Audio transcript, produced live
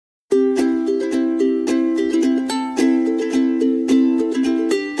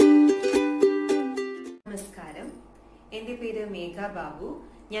Babu.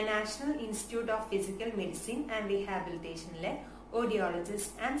 ഞാൻ national institute of physical medicine and റീഹാബിലിറ്റേഷനിലെ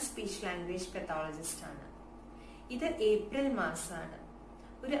audiologist and speech language pathologist ആണ്. ഇത് April മാസമാണ്.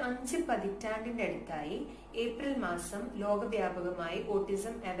 ഒരു 5 പതിറ്റാണ്ടിന്റെ അടുത്തായി ഏപ്രിൽ മാസം ലോകവ്യാപകമായി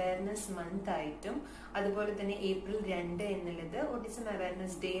ഓട്ടിസം അവയർനെസ് മന്ത് ആയിട്ടും അതുപോലെ തന്നെ ഏപ്രിൽ 2 എന്നുള്ളത് ഓട്ടിസം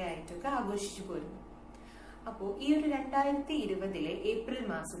അവയർനെസ് ഡേ ആയിട്ടൊക്കെ ആഘോഷിച്ചു പോരുന്നു. അപ്പോൾ ഈ ഒരു 2020 ഏപ്രിൽ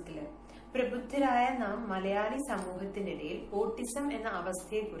മാസത്തില് പ്രബുദ്ധരായ നാം മലയാളി സമൂഹത്തിനിടയിൽ ഓട്ടിസം എന്ന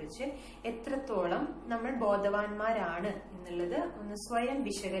അവസ്ഥയെക്കുറിച്ച് എത്രത്തോളം നമ്മൾ ബോധവാന്മാരാണ് എന്നുള്ളത് ഒന്ന് സ്വയം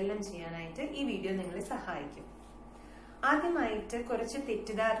വിശകലനം ചെയ്യാനായിട്ട് ഈ വീഡിയോ നിങ്ങളെ സഹായിക്കും. ആദ്യമായിട്ട് കുറച്ച്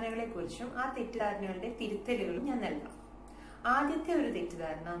തെറ്റിദ്ധാരണകളെ കുറിച്ചും ആ തെറ്റിദ്ധാരണകളുടെ തിരുത്തലുകളും ഞാൻ നൽകാം. ആദ്യത്തെ ഒരു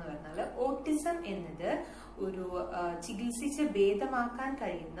തെറ്റിദ്ധാരണ എന്ന് പറഞ്ഞാൽ ഓട്ടിസം എന്നത് ഒരു ചികിത്സിച്ച് ഭേദമാക്കാൻ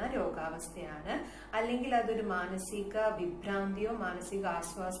കഴിയുന്ന രോഗാവസ്ഥയാണ്, അല്ലെങ്കിൽ അതൊരു മാനസിക വിഭ്രാന്തിയോ മാനസിക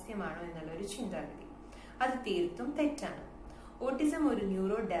അസ്വാസ്ഥ്യമാണോ എന്നുള്ള ഒരു ചിന്താഗതി. അത് തീർത്തും തെറ്റാണ്. ഓട്ടിസം ഒരു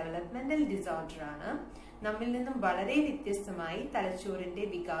ന്യൂറോ ഡെവലപ്മെന്റൽ ഡിസോർഡർ ആണ്. നമ്മിൽ നിന്നും വളരെ വ്യത്യസ്തമായി തലച്ചോറിന്റെ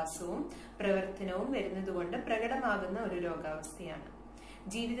വികാസവും പ്രവർത്തനവും വരുന്നതുകൊണ്ട് പ്രകടമാകുന്ന ഒരു രോഗാവസ്ഥയാണ്.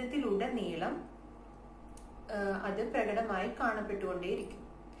 ജീവിതത്തിലുടനീളം അത് പ്രകടമായി കാണപ്പെട്ടുകൊണ്ടേയിരിക്കും.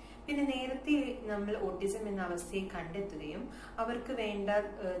 പിന്നെ നേരത്തെ നമ്മൾ ഓട്ടിസം എന്ന അവസ്ഥയെ കണ്ടെത്തുകയും അവർക്ക് വേണ്ട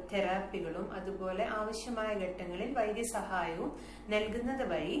തെറാപ്പികളും അതുപോലെ ആവശ്യമായ ഘട്ടങ്ങളിൽ വൈദ്യസഹായവും നൽകുന്നത്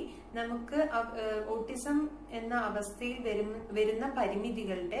വഴി നമുക്ക് ഓട്ടിസം എന്ന അവസ്ഥയിൽ വരുന്ന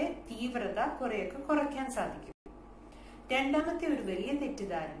പരിമിതികളുടെ തീവ്രത കുറെയൊക്കെ കുറയ്ക്കാൻ സാധിക്കും. രണ്ടാമത്തെ ഒരു വലിയ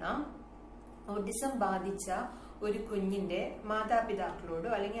തെറ്റിദ്ധാരണ ഓട്ടിസം ബാധിച്ച ഒരു കുഞ്ഞിന്റെ മാതാപിതാക്കളോടോ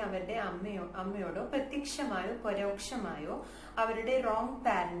അല്ലെങ്കിൽ അവരുടെ അമ്മയോടോ പ്രത്യക്ഷമായോ പരോക്ഷമായോ അവരുടെ റോങ്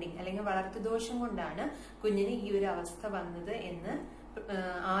പാരന്റിങ് അല്ലെങ്കിൽ വളർത്തുദോഷം കൊണ്ടാണ് കുഞ്ഞിന് ഈ ഒരു അവസ്ഥ വന്നത് എന്ന്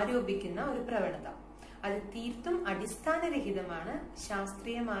ആരോപിക്കുന്ന ഒരു പ്രവണത. അത് തീർത്തും അടിസ്ഥാനരഹിതമാണ്.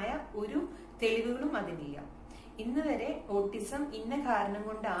 ശാസ്ത്രീയമായ ഒരു തെളിവുകളും അതിനില്ല. ഇന്ന് വരെ ഓട്ടിസം ഇന്ന കാരണം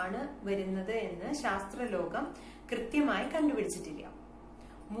കൊണ്ടാണ് വരുന്നത് എന്ന് ശാസ്ത്രലോകം കൃത്യമായി കണ്ടുപിടിച്ചിട്ടില്ല.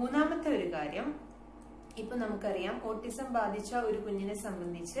 മൂന്നാമത്തെ ഒരു കാര്യം, ഇപ്പൊ നമുക്കറിയാം ഓട്ടിസം ബാധിച്ച ഒരു കുഞ്ഞിനെ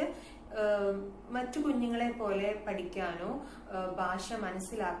സംബന്ധിച്ച് മറ്റു കുഞ്ഞുങ്ങളെ പോലെ പഠിക്കാനോ ഭാഷ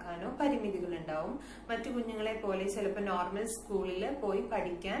മനസ്സിലാക്കാനോ പരിമിതികൾ ഉണ്ടാവും. മറ്റു കുഞ്ഞുങ്ങളെ പോലെ ചിലപ്പോൾ നോർമൽ സ്കൂളിൽ പോയി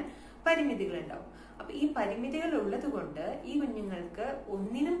പഠിക്കാൻ പരിമിതികൾ ഉണ്ടാവും. അപ്പൊ ഈ പരിമിതികൾ ഉള്ളത് കൊണ്ട് ഈ കുഞ്ഞുങ്ങൾക്ക്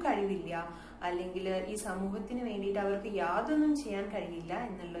ഒന്നിനും കഴിവില്ല, അല്ലെങ്കിൽ ഈ സമൂഹത്തിന് വേണ്ടിയിട്ട് അവർക്ക് യാതൊന്നും ചെയ്യാൻ കഴിയില്ല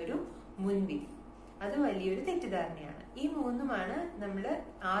എന്നുള്ളൊരു മുൻവിധി. അത് വലിയൊരു തെറ്റിദ്ധാരണയാണ്. ഈ മൂന്നുമാണ് നമ്മൾ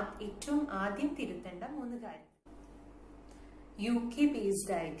ഏറ്റവും ആദ്യം തിരുത്തേണ്ട 3 കാര്യം. UK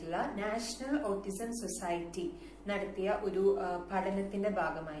ബേസ്ഡ് ആയിട്ടുള്ള നാഷണൽ ഓട്ടിസം സൊസൈറ്റി നടത്തിയ ഒരു പഠനത്തിന്റെ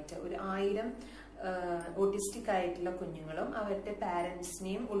ഭാഗമായിട്ട് ഒരു 1000 ഓട്ടിസ്റ്റിക് ആയിട്ടുള്ള കുഞ്ഞുങ്ങളും അവരുടെ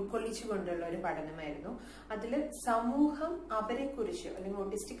പാരന്റ്സിനെയും ഉൾക്കൊള്ളിച്ചുകൊണ്ടുള്ള ഒരു പഠനമായിരുന്നു. അതിൽ സമൂഹം അവരെ കുറിച്ച് അല്ലെങ്കിൽ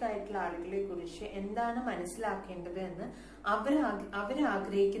ഓട്ടിസ്റ്റിക് ആയിട്ടുള്ള ആളുകളെ കുറിച്ച് എന്താണ് മനസ്സിലാക്കേണ്ടത് എന്ന്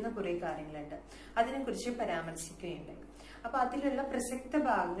അവരാഗ്രഹിക്കുന്ന കുറെ കാര്യങ്ങളുണ്ട്. അതിനെക്കുറിച്ച് പരാമർശിക്കുകയുണ്ടായി. അപ്പൊ അതിലുള്ള പ്രസക്ത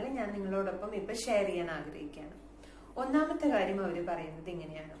ഭാഗങ്ങൾ ഞാൻ നിങ്ങളോടൊപ്പം ഇപ്പൊ ഷെയർ ചെയ്യാൻ ആഗ്രഹിക്കുകയാണ്. ഒന്നാമത്തെ കാര്യം അവര് പറയുന്നത്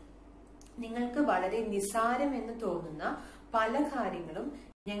ഇങ്ങനെയാണ്: നിങ്ങൾക്ക് വളരെ നിസ്സാരം എന്ന് തോന്നുന്ന പല കാര്യങ്ങളും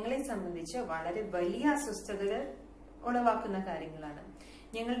ഞങ്ങളെ സംബന്ധിച്ച് വളരെ വലിയ അസ്വസ്ഥതകൾ ഉളവാക്കുന്ന കാര്യങ്ങളാണ്.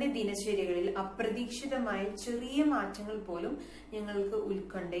 ഞങ്ങളുടെ ദിനചര്യകളിൽ അപ്രതീക്ഷിതമായ ചെറിയ മാറ്റങ്ങൾ പോലും ഞങ്ങൾക്ക്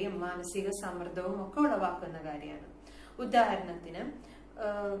ഉത്കണ്ഠയും മാനസിക സമ്മർദ്ദവും ഒക്കെ ഉളവാക്കുന്ന കാര്യമാണ്. ഉദാഹരണത്തിന്,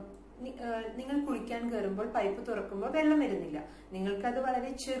 നിങ്ങൾ കുളിക്കാൻ കയറുമ്പോൾ പൈപ്പ് തുറക്കുമ്പോൾ വെള്ളം വരുന്നില്ല. നിങ്ങൾക്കത് വളരെ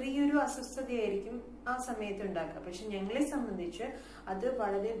ചെറിയൊരു അസ്വസ്ഥതയായിരിക്കും ആ സമയത്ത് ഉണ്ടാക്കുക. പക്ഷെ ഞങ്ങളെ സംബന്ധിച്ച് അത്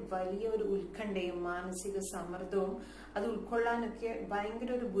വളരെ വലിയ ഒരു ഉത്കണ്ഠയും മാനസിക സമ്മർദ്ദവും അത് ഉൾക്കൊള്ളാനൊക്കെ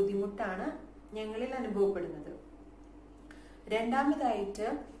ഭയങ്കര ഒരു ബുദ്ധിമുട്ടാണ് ഞങ്ങളിൽ അനുഭവപ്പെടുന്നത്. രണ്ടാമതായിട്ട്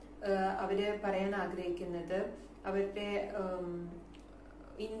അവര് പറയാൻ ആഗ്രഹിക്കുന്നത് അവരുടെ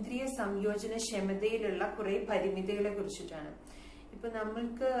ഇന്ദ്രിയ സംയോജന ക്ഷമതയിലുള്ള കുറെ പരിമിതികളെ കുറിച്ചിട്ടാണ്. ഇപ്പൊ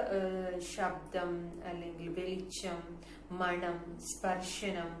നമ്മൾക്ക് ശബ്ദം അല്ലെങ്കിൽ വെളിച്ചം, മണം,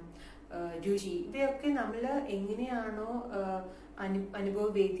 സ്പർശനം, രുചി ഇവയൊക്കെ നമ്മൾ എങ്ങനെയാണോ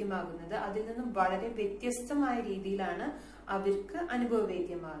അനുഭവവേദ്യമാകുന്നത് അതിൽ നിന്നും വളരെ വ്യത്യസ്തമായ രീതിയിലാണ് അവർക്ക്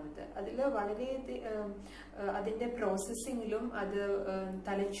അനുഭവവേദ്യമാകുന്നത്. അതിൽ വളരെ അതിന്റെ പ്രോസസ്സിങ്ങിലും അത്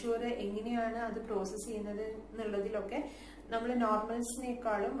തലച്ചോറ് എങ്ങനെയാണ് അത് പ്രോസസ് ചെയ്യുന്നത് എന്നുള്ളതിലൊക്കെ നമ്മൾ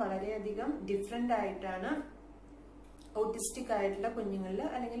നോർമൽസിനേക്കാളും വളരെയധികം ഡിഫറെന്റ് ആയിട്ടാണ് ഓട്ടിസ്റ്റിക് ആയിട്ടുള്ള കുഞ്ഞുങ്ങളിൽ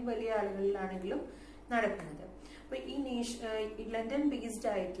അല്ലെങ്കിൽ വലിയ ആളുകളിലാണെങ്കിലും നടക്കുന്നത്. അപ്പൊ ഈ ലണ്ടൻ ബേസ്ഡ്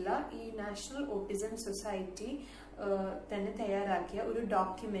ആയിട്ടുള്ള ഈ നാഷണൽ ഓട്ടിസം സൊസൈറ്റി തന്നെ തയ്യാറാക്കിയ ഒരു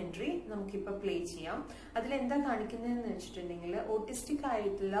ഡോക്യുമെന്ററി നമുക്കിപ്പോ പ്ലേ ചെയ്യാം. അതിലെന്താ കാണിക്കുന്നതെന്ന് വെച്ചിട്ടുണ്ടെങ്കിൽ ഓട്ടിസ്റ്റിക്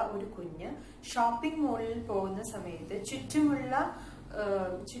ആയിട്ടുള്ള ഒരു കുഞ്ഞ് ഷോപ്പിംഗ് മോളിൽ പോകുന്ന സമയത്ത്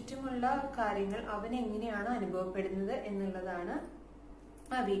ചുറ്റുമുള്ള കാര്യങ്ങൾ അവന് എങ്ങനെയാണ് അനുഭവപ്പെടുന്നത് എന്നുള്ളതാണ്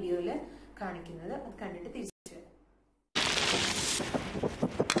ആ വീഡിയോയില് കാണിക്കുന്നത്. അത് കണ്ടിട്ട് തിരിച്ചു വരാം.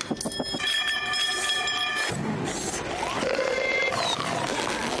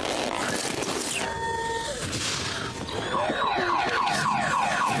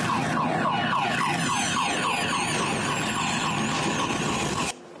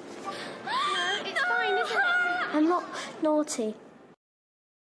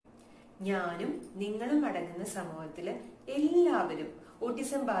 ഞാനും നിങ്ങളും അടങ്ങുന്ന സമൂഹത്തില് എല്ലാവരും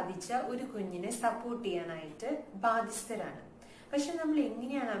ഓട്ടിസം ബാധിച്ച ഒരു കുഞ്ഞിനെ സപ്പോർട്ട് ചെയ്യാനായിട്ട് ബാധ്യസ്ഥരാണ്. പക്ഷെ നമ്മൾ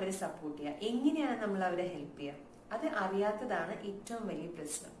എങ്ങനെയാണ് അവരെ സപ്പോർട്ട് ചെയ്യുക, എങ്ങനെയാണ് നമ്മൾ അവരെ ഹെൽപ്പ് ചെയ്യുക, അത് അറിയാത്തതാണ് ഏറ്റവും വലിയ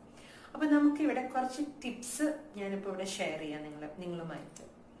പ്രശ്നം. അപ്പൊ നമുക്ക് ഇവിടെ കുറച്ച് ടിപ്സ് ഞാനിപ്പോ ഇവിടെ ഷെയർ ചെയ്യാം നിങ്ങളുമായിട്ട്.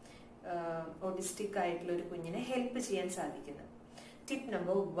 ഓട്ടിസ്റ്റിക് ആയിട്ടുള്ള ഒരു കുഞ്ഞിനെ ഹെൽപ്പ് ചെയ്യാൻ സാധിക്കുന്നത്. ടിപ്പ്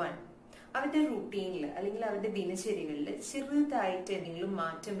നമ്പർ 1, അവരുടെ റൂട്ടീനിൽ അല്ലെങ്കിൽ അവരുടെ ദിനചര്യകളിൽ ചെറുതായിട്ട് എന്തെങ്കിലും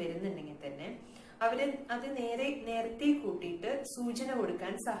മാറ്റം വരുന്നുണ്ടെങ്കിൽ തന്നെ അവരെ അത് നേരത്തെ കൂട്ടിയിട്ട് സൂചന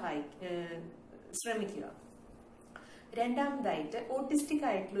കൊടുക്കാൻ ശ്രമിക്കുക. രണ്ടാമതായിട്ട് ഓട്ടിസ്റ്റിക്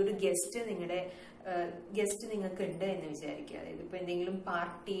ആയിട്ടുള്ള ഒരു ഗസ്റ്റ് നിങ്ങൾക്ക് ഉണ്ട് എന്ന് വിചാരിക്കുക. അതായത് ഇപ്പൊ എന്തെങ്കിലും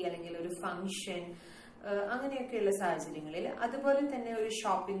പാർട്ടി അല്ലെങ്കിൽ ഒരു ഫംഗ്ഷൻ അങ്ങനെയൊക്കെയുള്ള സാഹചര്യങ്ങളിൽ, അതുപോലെ തന്നെ ഒരു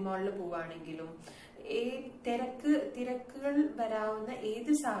ഷോപ്പിംഗ് മാളിൽ പോവുകയാണെങ്കിലും തിരക്കുകൾ വരാവുന്ന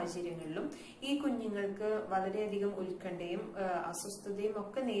ഏത് സാഹചര്യങ്ങളിലും ഈ കുഞ്ഞുങ്ങൾക്ക് വളരെയധികം ഉത്കണ്ഠയും അസ്വസ്ഥതയും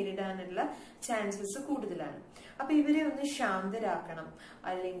ഒക്കെ നേരിടാനുള്ള ചാൻസസ് കൂടുതലാണ്. അപ്പൊ ഇവരെ ഒന്ന് ശാന്തരാക്കണം,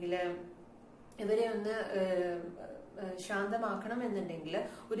 അല്ലെങ്കിൽ ഇവരെ ഒന്ന് ശാന്തമാക്കണം എന്നുണ്ടെങ്കിൽ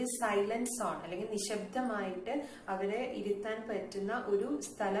ഒരു സൈലന്റ് സോൺ അല്ലെങ്കിൽ നിശബ്ദമായിട്ട് അവരെ ഇരുത്താൻ പറ്റുന്ന ഒരു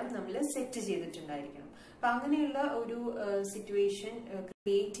സ്ഥലം നമ്മൾ സെറ്റ് ചെയ്തിട്ടുണ്ടായിരിക്കണം. അപ്പൊ അങ്ങനെയുള്ള ഒരു സിറ്റുവേഷൻ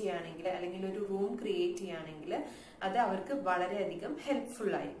ക്രിയേറ്റ് ചെയ്യുകയാണെങ്കിൽ അല്ലെങ്കിൽ ഒരു റൂം ക്രിയേറ്റ് ചെയ്യുകയാണെങ്കിൽ അത് അവർക്ക് വളരെയധികം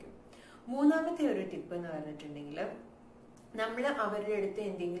ഹെൽപ്ഫുൾ ആയിരിക്കും. മൂന്നാമത്തെ ഒരു ടിപ്പ് എന്ന് പറഞ്ഞിട്ടുണ്ടെങ്കിൽ, നമ്മൾ അവരുടെ അടുത്ത്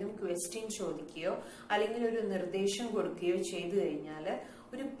എന്തെങ്കിലും ക്വസ്റ്റ്യൻ ചോദിക്കുകയോ അല്ലെങ്കിൽ ഒരു നിർദ്ദേശം കൊടുക്കുകയോ ചെയ്തു കഴിഞ്ഞാൽ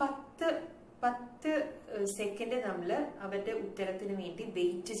ഒരു 10 സെക്കൻഡ് നമ്മൾ അവരുടെ ഉത്തരത്തിന് വേണ്ടി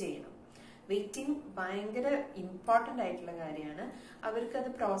വെയിറ്റ് ചെയ്യണം. വെയിറ്റിംഗ് ഭയങ്കര ഇമ്പോർട്ടന്റ് ആയിട്ടുള്ള കാര്യമാണ്. അവർക്ക് അത്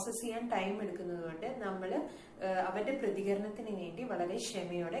പ്രോസസ് ചെയ്യാൻ ടൈം എടുക്കുന്നത് കൊണ്ട് നമ്മൾ അവരുടെ പ്രതികരണത്തിന് വേണ്ടി വളരെ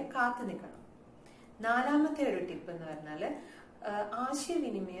ക്ഷമയോടെ കാത്തു നിൽക്കണം. നാലാമത്തെ ഒരു ടിപ്പ് എന്ന് പറഞ്ഞാൽ,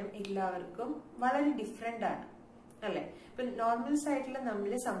 ആശയവിനിമയം എല്ലാവർക്കും വളരെ ഡിഫറെന്റ് ആണ്, അല്ലെ? ഇപ്പൊ നോർമൽസ് ആയിട്ടുള്ള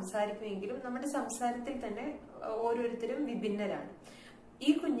നമ്മൾ സംസാരിക്കുമെങ്കിലും നമ്മുടെ സംസാരത്തിൽ തന്നെ ഓരോരുത്തരും വിഭിന്നരാണ്.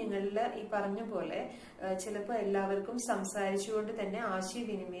 ഈ കുഞ്ഞുങ്ങളിൽ ഈ പറഞ്ഞ പോലെ ചിലപ്പോൾ എല്ലാവർക്കും സംസാരിച്ചുകൊണ്ട് തന്നെ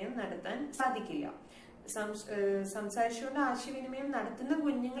ആശയവിനിമയം നടത്താൻ സാധിക്കില്ല. സംസാരിച്ചുകൊണ്ട് ആശയവിനിമയം നടത്തുന്ന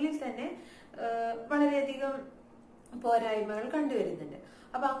കുഞ്ഞുങ്ങളിൽ തന്നെ വളരെയധികം പോരായ്മകൾ കണ്ടുവരുന്നുണ്ട്.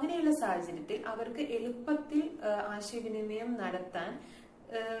 അപ്പൊ അങ്ങനെയുള്ള സാഹചര്യത്തിൽ അവർക്ക് എളുപ്പത്തിൽ ആശയവിനിമയം നടത്താൻ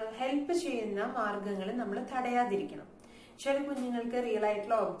ഹെൽപ്പ് ചെയ്യുന്ന മാർഗങ്ങൾ നമ്മൾ തടയാതിരിക്കണം. ചില കുഞ്ഞുങ്ങൾക്ക് റിയൽ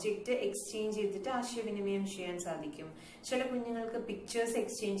ആയിട്ടുള്ള ഒബ്ജക്റ്റ് എക്സ്ചേഞ്ച് ചെയ്തിട്ട് ആശയവിനിമയം ചെയ്യാൻ സാധിക്കും. ചില കുഞ്ഞുങ്ങൾക്ക് പിക്ചേഴ്സ്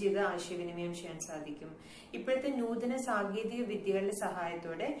എക്സ്ചേഞ്ച് ചെയ്ത് ആശയവിനിമയം ചെയ്യാൻ സാധിക്കും. ഇപ്പോഴത്തെ നൂതന സാങ്കേതിക വിദ്യകളുടെ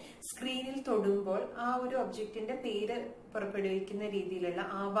സഹായത്തോടെ സ്ക്രീനിൽ തൊടുമ്പോൾ ആ ഒരു ഒബ്ജക്റ്റിന്റെ പേര് പുറപ്പെടുവിക്കുന്ന രീതിയിലുള്ള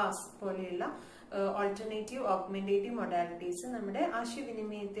ആവാസ് പോലെയുള്ള ഓൾട്ടർനേറ്റീവ് ഓഗ്മെന്റേറ്റീവ് മൊഡാലിറ്റീസ് നമ്മുടെ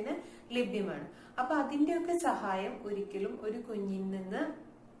ആശയവിനിമയത്തിന് ലഭ്യമാണ്. അപ്പൊ അതിന്റെയൊക്കെ സഹായം ഒരിക്കലും ഒരു കുഞ്ഞിൽ നിന്ന്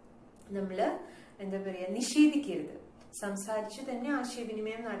നമ്മള് നിഷേധിക്കരുത്. സംസാരിച്ചു തന്നെ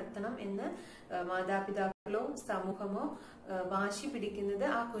ആശയവിനിമയം നടത്തണം എന്ന് മാതാപിതാക്കളോ സമൂഹമോ വാശി പിടിക്കുന്നത്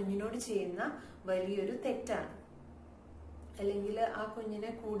ആ കുഞ്ഞിനോട് ചെയ്യുന്ന വലിയൊരു തെറ്റാണ്. അല്ലെങ്കിൽ ആ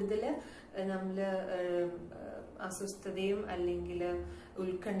കുഞ്ഞിനെ കൂടുതൽ നമ്മള് അസ്വസ്ഥതയും അല്ലെങ്കിൽ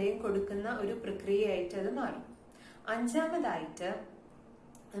ഉത്കണ്ഠയും കൊടുക്കുന്ന ഒരു പ്രക്രിയയായിട്ട് അത് മാറും. അഞ്ചാമതായിട്ട്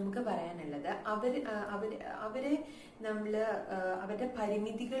നമുക്ക് പറയാനുള്ളത്, അവരെ നമ്മള് അവരുടെ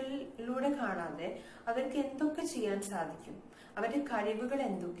പരിമിതികളിലൂടെ കാണാതെ അവർക്ക് എന്തൊക്കെ ചെയ്യാൻ സാധിക്കും, അവരുടെ കഴിവുകൾ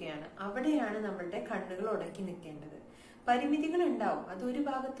എന്തൊക്കെയാണ്, അവിടെയാണ് നമ്മളുടെ കണ്ണുകൾ ഉടക്കി നിൽക്കേണ്ടത്. പരിമിതികൾ ഉണ്ടാവും, അതൊരു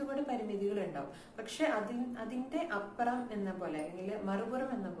ഭാഗത്തുകൂടെ പരിമിതികൾ ഉണ്ടാവും. പക്ഷെ അതിന്റെ അപ്പുറം എന്ന പോലെ അല്ലെങ്കിൽ മറുപുറം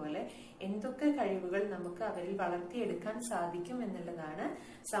എന്ന പോലെ എന്തൊക്കെ കഴിവുകൾ നമുക്ക് അവരിൽ വളർത്തിയെടുക്കാൻ സാധിക്കും എന്നുള്ളതാണ്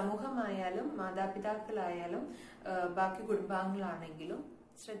സമൂഹമായാലും മാതാപിതാക്കളായാലും ബാക്കി കുടുംബാംഗങ്ങളാണെങ്കിലും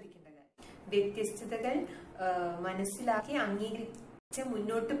ശ്രദ്ധിക്കേണ്ട കാര്യം. വ്യത്യസ്തതകൾ മനസ്സിലാക്കി അംഗീകരിച്ച്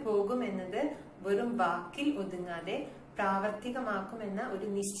മുന്നോട്ട് പോകും എന്നത് വെറും വാക്കിൽ ഒതുങ്ങാതെ പ്രാവർത്തികമാക്കുമെന്ന ഒരു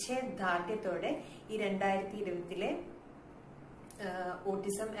നിശ്ചയദാർഢ്യത്തോടെ ഈ 2020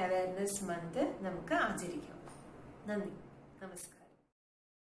 ഓട്ടിസം അവയർനെസ് മന്ത് നമുക്ക് ആചരിക്കാം. നന്ദി, നമസ്കാരം.